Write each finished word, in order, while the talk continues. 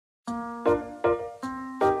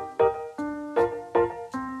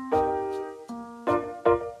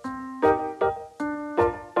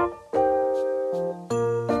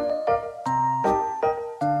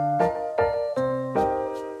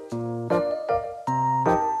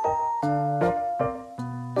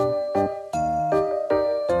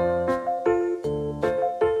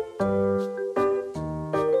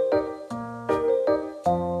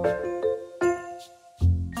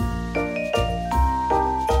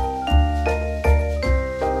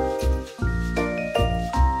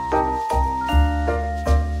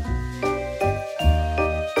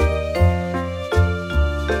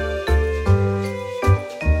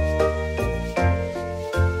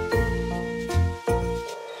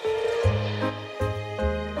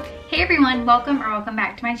Hey everyone, welcome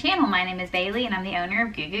back to my channel. My name is Bailey and I'm the owner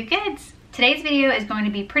of Goo Goo Goods. Today's video is going to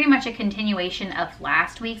be pretty much a continuation of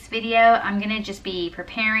last week's video. I'm going to just be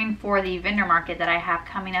preparing for the vendor market that I have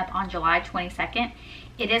coming up on July 22nd.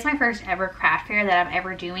 It is my first ever craft fair that I'm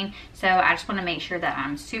ever doing, so I just want to make sure that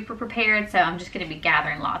I'm super prepared. So I'm just going to be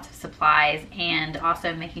gathering lots of supplies and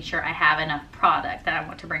also making sure I have enough product that I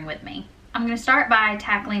want to bring with me. I'm going to start by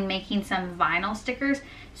tackling making some vinyl stickers.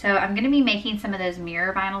 So I'm going to be making some of those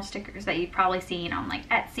mirror vinyl stickers that you've probably seen on like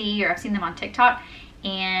Etsy, or I've seen them on TikTok.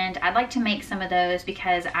 And I'd like to make some of those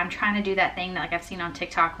because I'm trying to do that thing that like I've seen on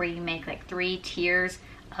TikTok where you make like 3 tiers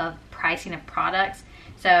of pricing of products.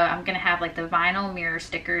 So I'm going to have like the vinyl mirror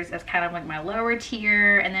stickers as kind of like my lower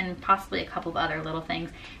tier, and then possibly a couple of other little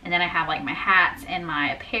things. And then I have like my hats and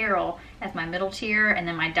my apparel as my middle tier, and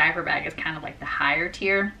then my diaper bag is kind of like the higher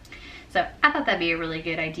tier. So I thought that'd be a really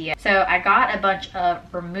good idea. So I got a bunch of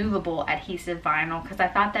removable adhesive vinyl because I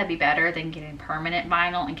thought that'd be better than getting permanent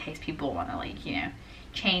vinyl in case people want to, like, you know,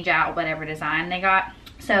 change out whatever design they got.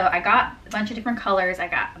 So I got a bunch of different colors. I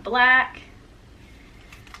got black,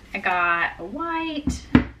 I got white,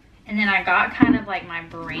 and then I got kind of like my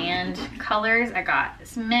brand colors. I got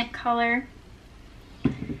this mint color,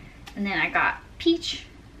 and then I got peach,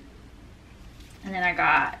 and then I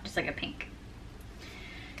got just like a pink.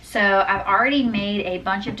 So I've already made a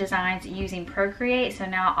bunch of designs using Procreate, so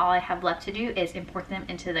now all I have left to do is import them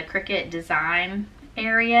into the Cricut design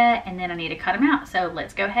area, and then I need to cut them out. So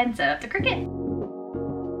let's go ahead and set up the Cricut.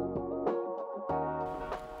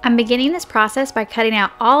 I'm beginning this process by cutting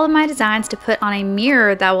out all of my designs to put on a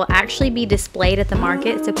mirror that will actually be displayed at the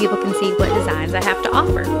market so people can see what designs I have to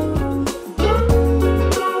offer.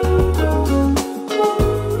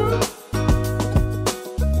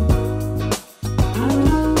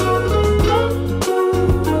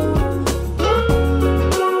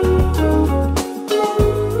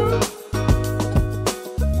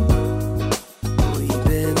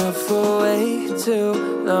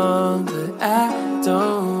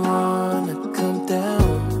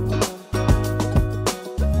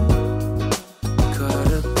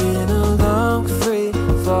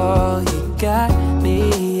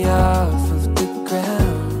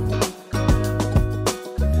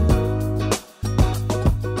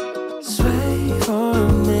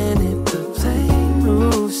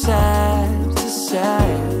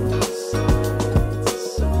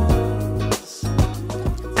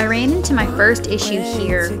 My first issue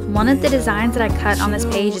here. One of the designs that I cut on this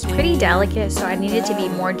page is pretty delicate, so I needed to be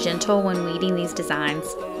more gentle when weeding these designs.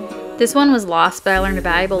 This one was lost, but I learned a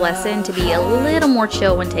valuable lesson to be a little more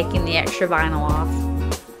chill when taking the extra vinyl off.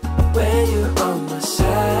 When you're on my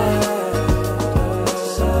side,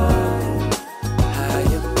 high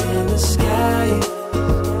up in the sky,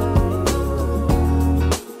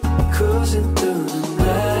 cruising through the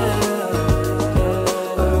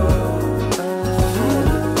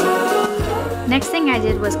Next thing I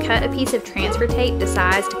did was cut a piece of transfer tape to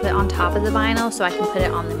size to put on top of the vinyl so I can put it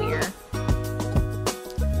on the mirror.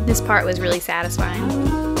 This part was really satisfying.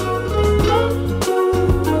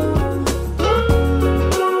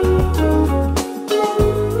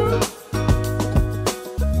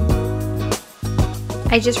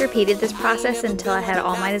 I just repeated this process until I had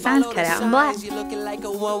all my designs cut out in black.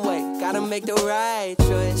 Gotta make the right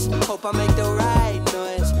choice. Hope I make the right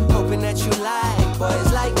noise. Hoping that you like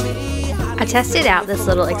boys like me. I tested out this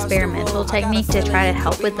little experimental technique to try to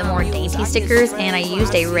help with the more dainty stickers, and I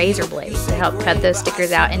used a razor blade to help cut those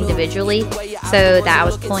stickers out individually so that I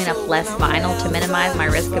was pulling up less vinyl to minimize my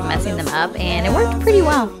risk of messing them up, and it worked pretty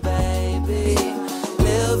well.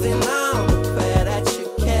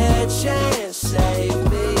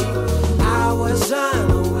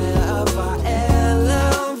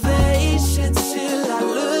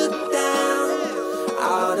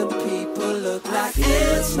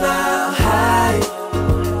 Smile high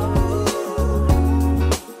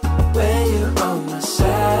when you're on my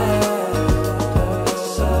side,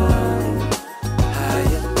 high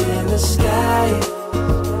up in the sky,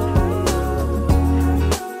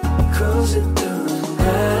 cruising through the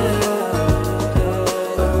night.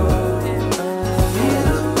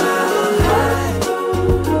 Feel my high,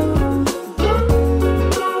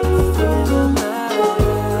 feel my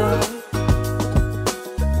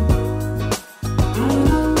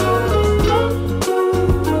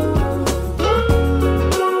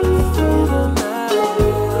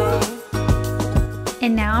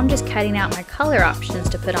And now I'm just cutting out my color options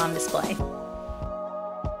to put on display.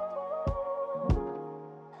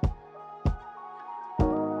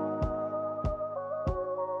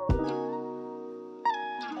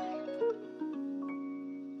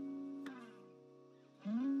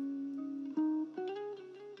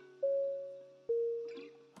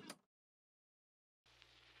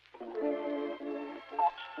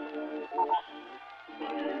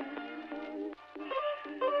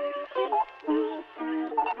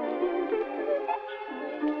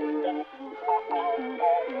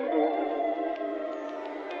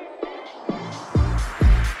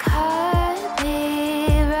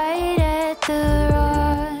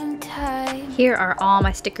 Here are all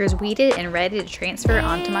my stickers weeded and ready to transfer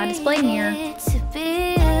onto my display mirror.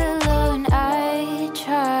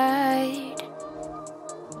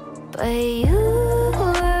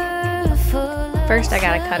 First I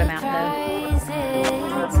gotta cut them out though.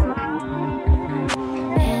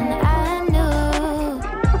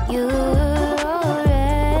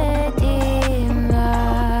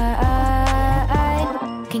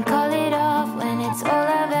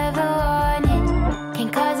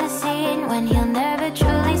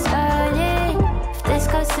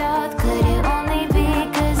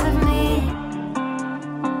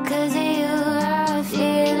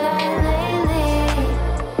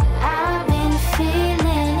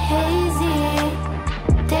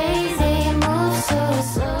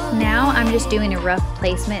 I'm just doing a rough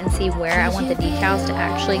placement and see where I want the decals to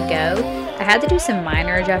actually go. I had to do some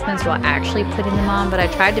minor adjustments while actually putting them on, but I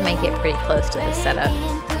tried to make it pretty close to this setup.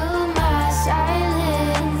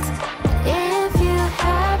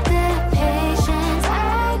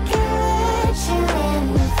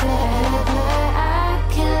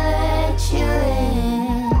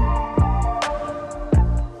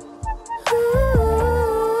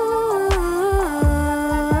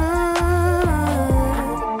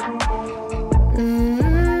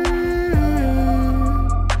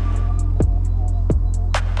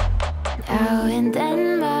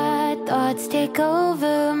 Take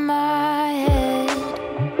over my head.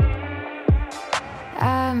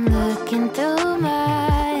 I'm looking through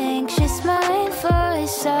my anxious mind for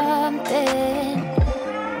something.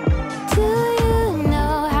 Do you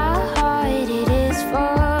know how hard it is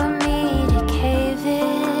for me to cave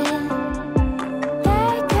in?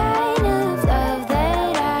 That kind of love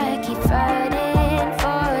that I keep fighting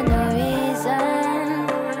for no reason.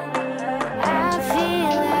 I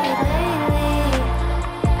feel like lately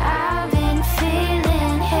I've been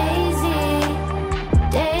feeling hazy.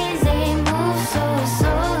 Days they move so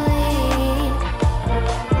slowly.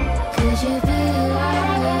 Could you be right?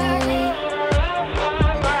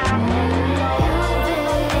 You've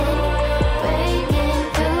been breaking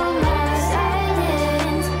through my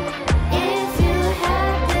silence. If you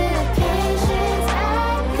have the patience,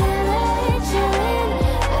 I can let you in.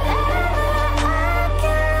 Whatever, I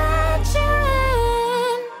can let you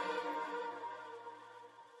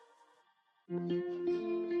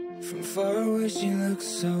in. From far away she looks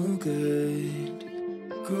so good.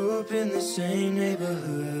 Grew up in the same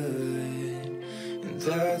neighborhood, and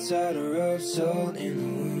that's how to rub salt in the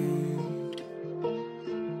wound.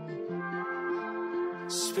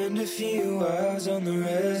 Spend a few hours on the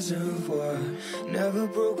reservoir. Never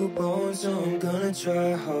broke a bone, so I'm gonna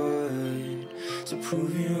try hard to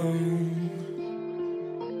prove you wrong.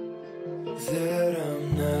 That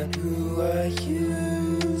I'm not who I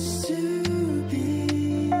used to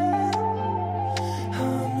be.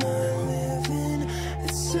 I'm not living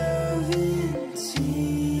at 17.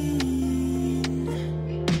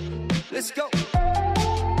 Let's go.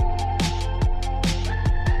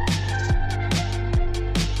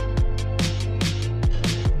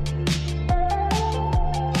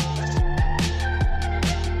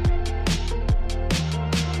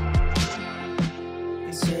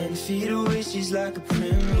 Feet away, she's like a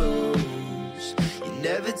primrose. You're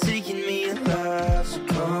never taking me alive, so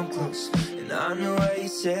come close. And I know why you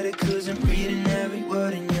said it, 'cause I'm reading every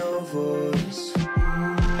word in your voice.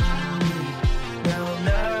 Now I'm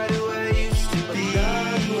not who I used to be.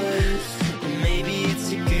 And maybe it's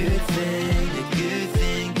a good thing,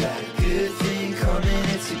 got a good thing coming,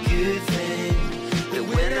 it's a good thing. But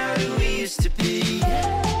we're not who we used to be.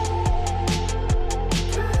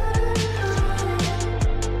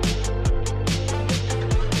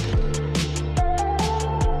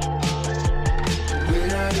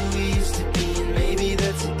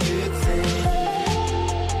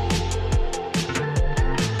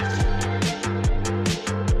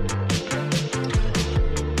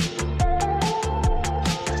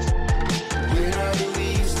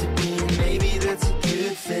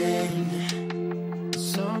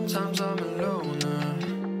 Sometimes I'm a loner.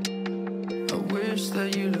 I wish that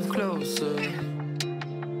you lived closer.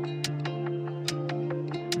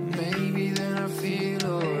 Maybe then I feel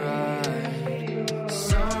alright.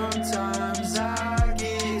 Sometimes I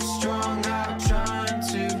get strung out trying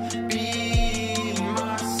to be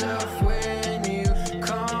myself. When you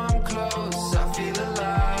come close, I feel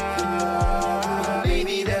alive.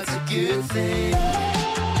 Maybe that's a good thing.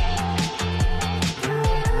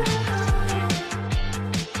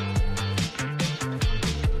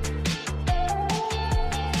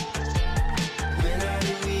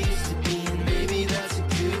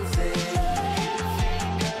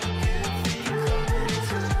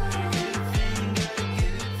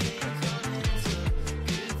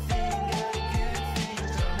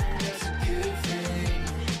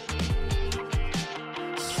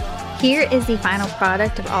 Here is the final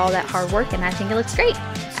product of all that hard work, and I think it looks great.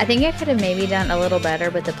 I think I could have maybe done a little better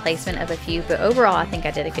with the placement of a few, but overall I think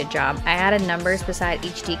I did a good job. I added numbers beside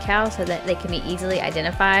each decal so that they can be easily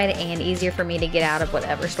identified and easier for me to get out of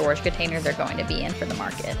whatever storage container they're going to be in for the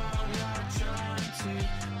market.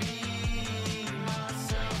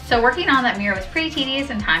 So working on that mirror was pretty tedious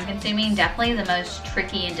and time consuming. Definitely the most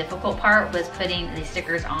tricky and difficult part was putting the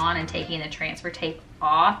stickers on and taking the transfer tape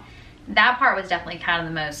off. That part was definitely kind of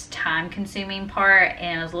the most time consuming part,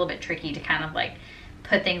 and it was a little bit tricky to kind of like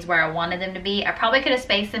put things where I wanted them to be. I probably could have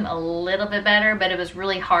spaced them a little bit better, but it was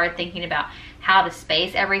really hard thinking about how to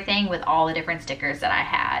space everything with all the different stickers that I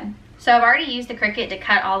had. So I've already used the Cricut to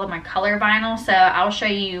cut all of my color vinyl, so I'll show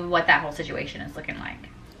you what that whole situation is looking like.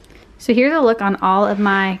 So here's a look on all of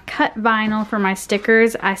my cut vinyl for my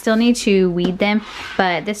stickers. I still need to weed them,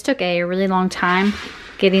 but this took a really long time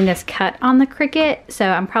getting this cut on the Cricut, so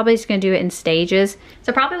I'm probably just gonna do it in stages.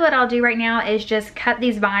 So probably what I'll do right now is just cut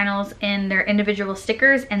these vinyls in their individual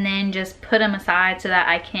stickers and then just put them aside so that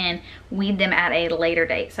I can weed them at a later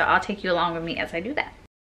date. So I'll take you along with me as I do that.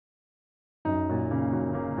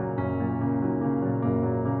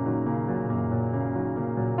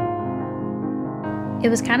 It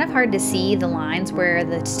was kind of hard to see the lines where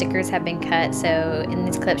the stickers have been cut, so in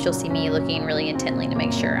these clips you'll see me looking really intently to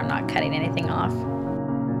make sure I'm not cutting anything off.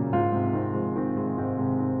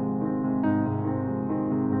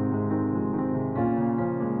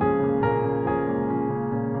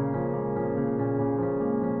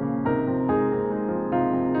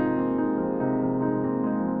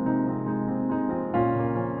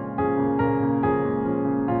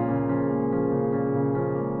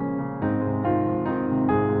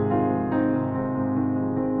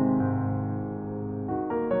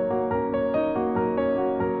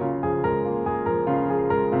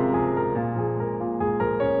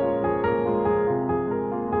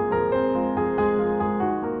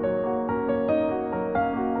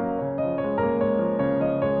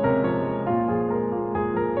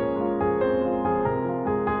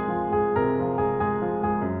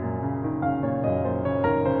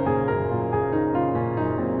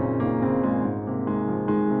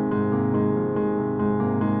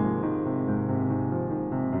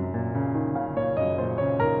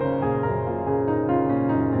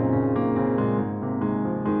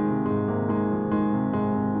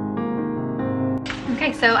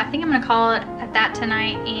 Okay, so I think I'm gonna call it at that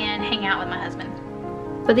tonight and hang out with my husband.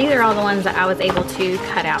 So these are all the ones that I was able to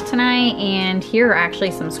cut out tonight, and here are actually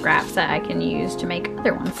some scraps that I can use to make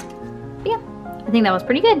other ones. But yeah, I think that was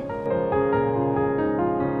pretty good.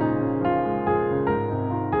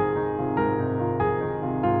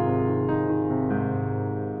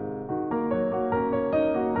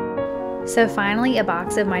 So finally a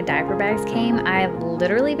box of my diaper bags came. I've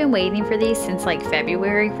literally been waiting for these since like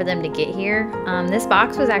February for them to get here. This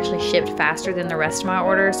box was actually shipped faster than the rest of my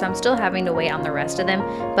order, so I'm still having to wait on the rest of them,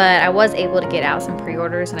 but I was able to get out some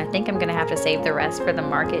pre-orders, and I think I'm gonna have to save the rest for the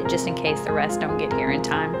market just in case the rest don't get here in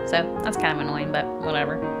time. So that's kind of annoying, but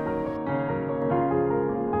whatever.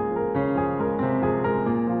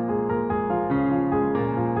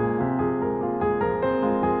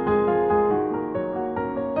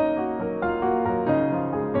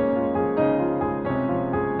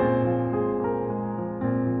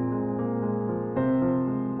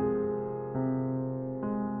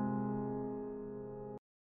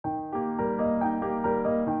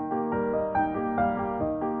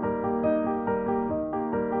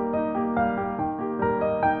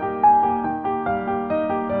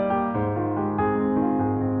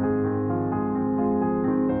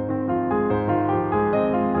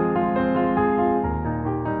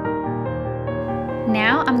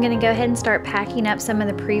 Now I'm gonna go ahead and start packing up some of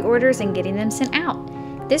the pre-orders and getting them sent out.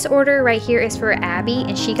 This order right here is for Abby,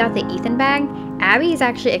 and she got the Ethan bag. Abby is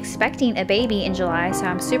actually expecting a baby in July, so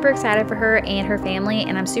I'm super excited for her and her family,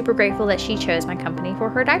 and I'm super grateful that she chose my company for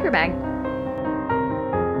her diaper bag.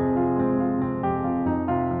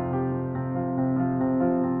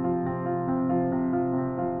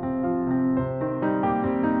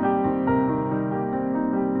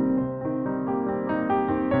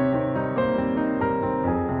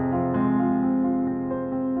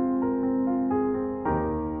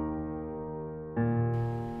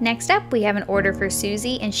 Next up, we have an order for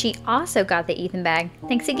Susie, and she also got the Ethan bag.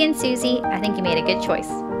 Thanks again, Susie. I think you made a good choice.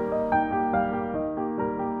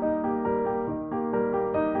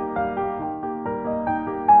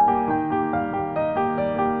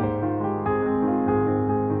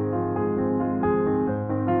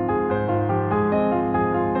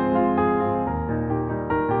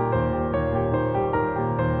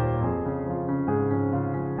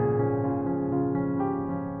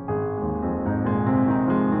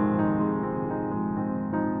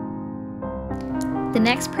 The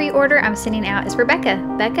next pre-order I'm sending out is for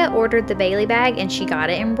Becca. Becca ordered the Bailey bag and she got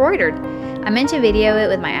it embroidered. I meant to video it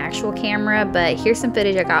with my actual camera, but here's some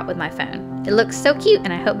footage I got with my phone. It looks so cute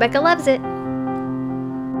and I hope Becca loves it.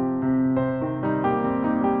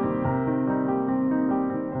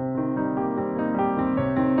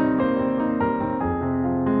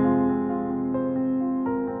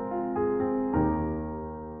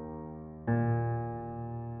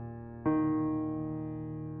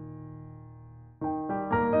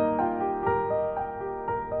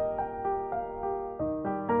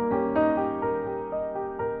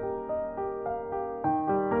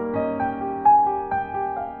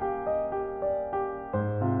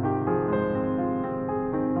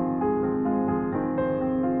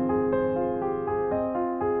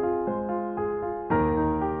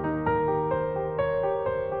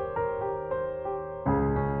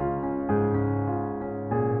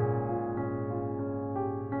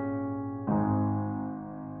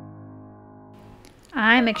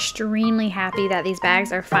 I'm extremely happy that these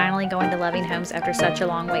bags are finally going to loving homes after such a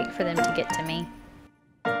long wait for them to get to me.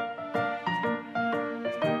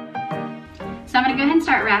 So I'm going to go ahead and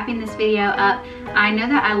start wrapping this video up. I know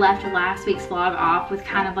that I left last week's vlog off with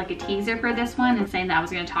kind of like a teaser for this one and saying that I was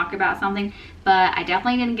going to talk about something, but I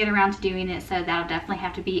definitely didn't get around to doing it, so that'll definitely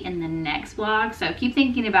have to be in the next vlog. So keep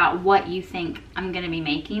thinking about what you think I'm going to be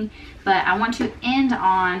making, but I want to end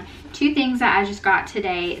on two things that I just got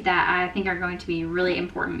today that I think are going to be really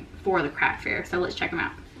important for the craft fair. So let's check them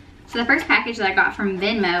out. So the first package that I got from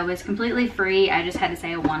Venmo was completely free. I just had to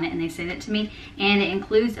say I want it and they sent it to me. And it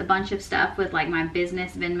includes a bunch of stuff with like my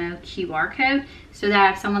business Venmo QR code, so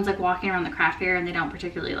that if someone's like walking around the craft fair and they don't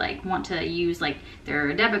particularly like want to use like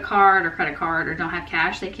their debit card or credit card or don't have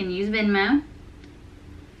cash, they can use Venmo.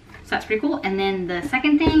 So that's pretty cool. And then the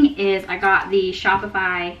second thing is I got the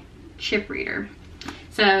Shopify chip reader.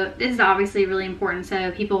 So this is obviously really important.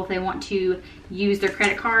 So people, if they want to use their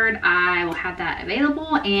credit card, I will have that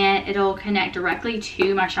available and it'll connect directly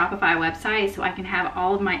to my Shopify website, so I can have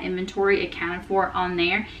all of my inventory accounted for on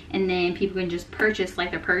there, and then people can just purchase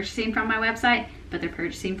like they're purchasing from my website, but they're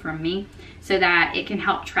purchasing from me, so that it can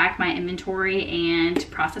help track my inventory and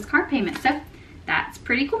process card payments. So that's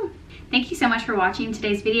pretty cool. Thank you so much for watching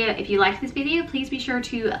today's video. If you liked this video, please be sure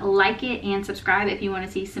to like it and subscribe if you want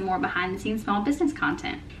to see some more behind the scenes small business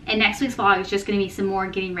content. And next week's vlog is just going to be some more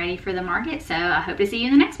getting ready for the market, so I hope to see you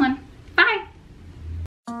in the next one.